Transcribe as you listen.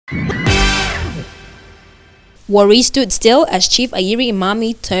Warri stood still as Chief Ayiri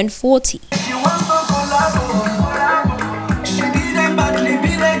Imami turned 40.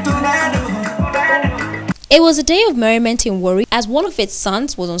 It was a day of merriment in Warri as one of its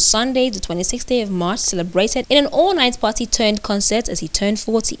sons was on Sunday, the 26th day of March, celebrated in an all-night party turned concert as he turned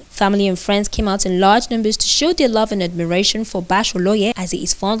 40. Family and friends came out in large numbers to show their love and admiration for Basholoye, as he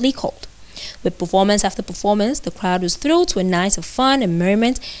is fondly called. With performance after performance, the crowd was thrilled to a night of fun and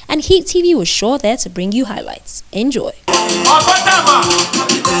merriment, and HipTv was sure there to bring you highlights. Enjoy.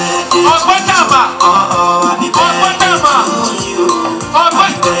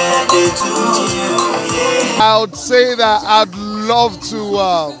 I would say that I'd love to,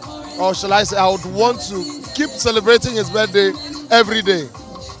 or shall I say, I would want to keep celebrating his birthday every day,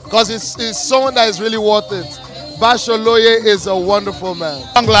 because it's someone that is really worth it. Basholoye is a wonderful man.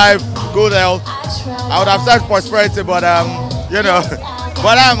 Long life, good health. I would have said prosperity, but you know,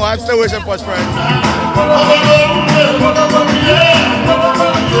 but I'm still wishing prosperity.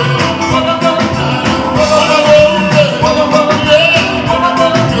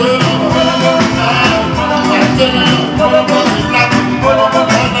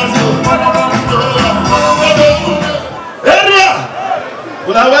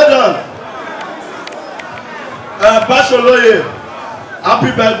 Well done. Basholoye,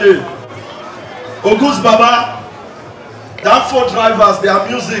 happy birthday. Ogus Baba, that 4 drivers, their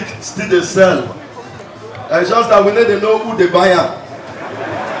music still they sell. It's just that we need to know who they buy them.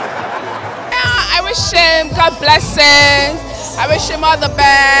 I wish him God blessings. I wish him all the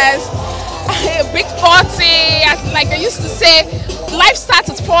best. A big 40, like they used to say, life starts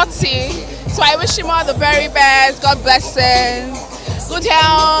at 40. So I wish him all the very best. God blessings, good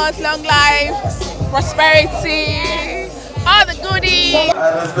health, long life, prosperity, all the goodies.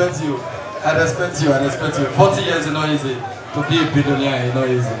 I respect you. I respect you. I respect you. 40 years is not easy. To be a billionaire is not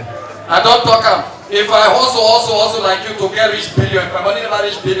easy. I don't talk am. If I also like you to get rich billion, my money never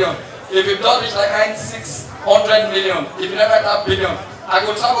reach billion. If you don't reach like 600 million, if you never have billion, I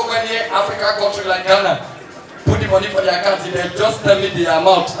go travel to any African country like Ghana, put the money for the account, they just tell me the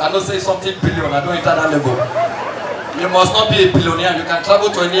amount. I don't say something billion, I don't enter that level. You must not be a billionaire. You can travel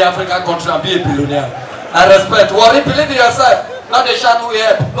to any African country and be a billionaire. I respect. Warri, believe in yourself. Not the shadow will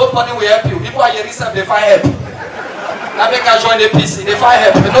help. Nobody will help you. People are here, they find help. Now they can join the PC, they find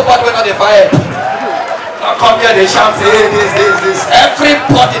help. Nobody will not they find help. Now come here, they shout, say this.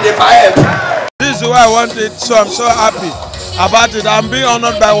 Everybody they find help. This is what I wanted, so I'm so happy about it. I'm being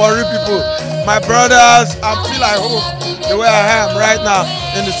honored by Warri people, my brothers. I feel like home the way I am right now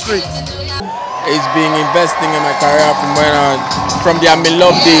in the street. He's been investing in my career from the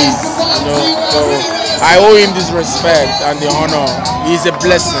Amilov days, you know. So I owe him this respect and the honor. He's a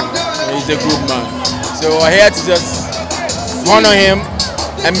blessing. He's a good man. So I'm here to just honor him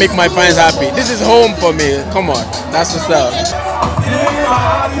and make my fans happy. This is home for me. Come on, that's what's up.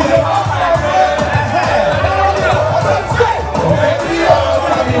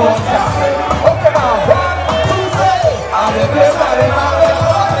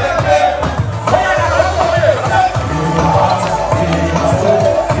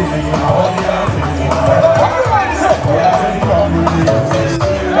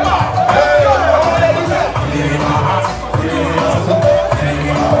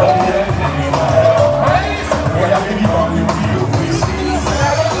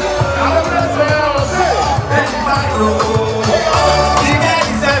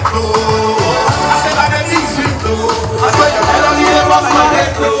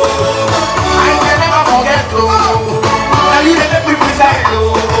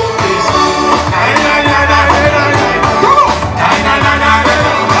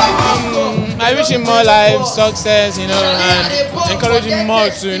 I wish him more life, success, you know, and encourage him more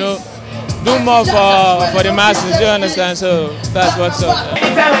to, you know, do more for the masses, you understand? So that's what's up.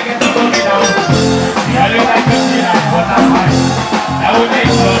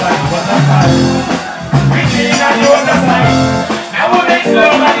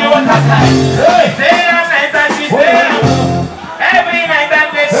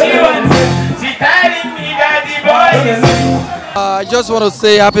 I just want to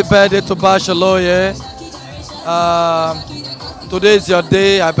say happy birthday to Basholoye. Today is your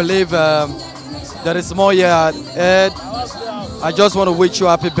day. I believe there is more year ahead. I just want to wish you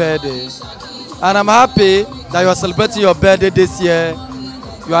happy birthday. And I'm happy that you are celebrating your birthday this year.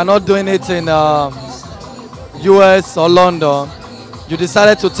 You are not doing it in US or London. You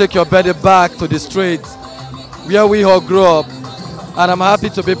decided to take your birthday back to the streets where we all grew up. And I'm happy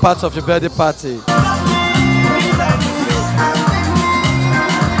to be part of your birthday party.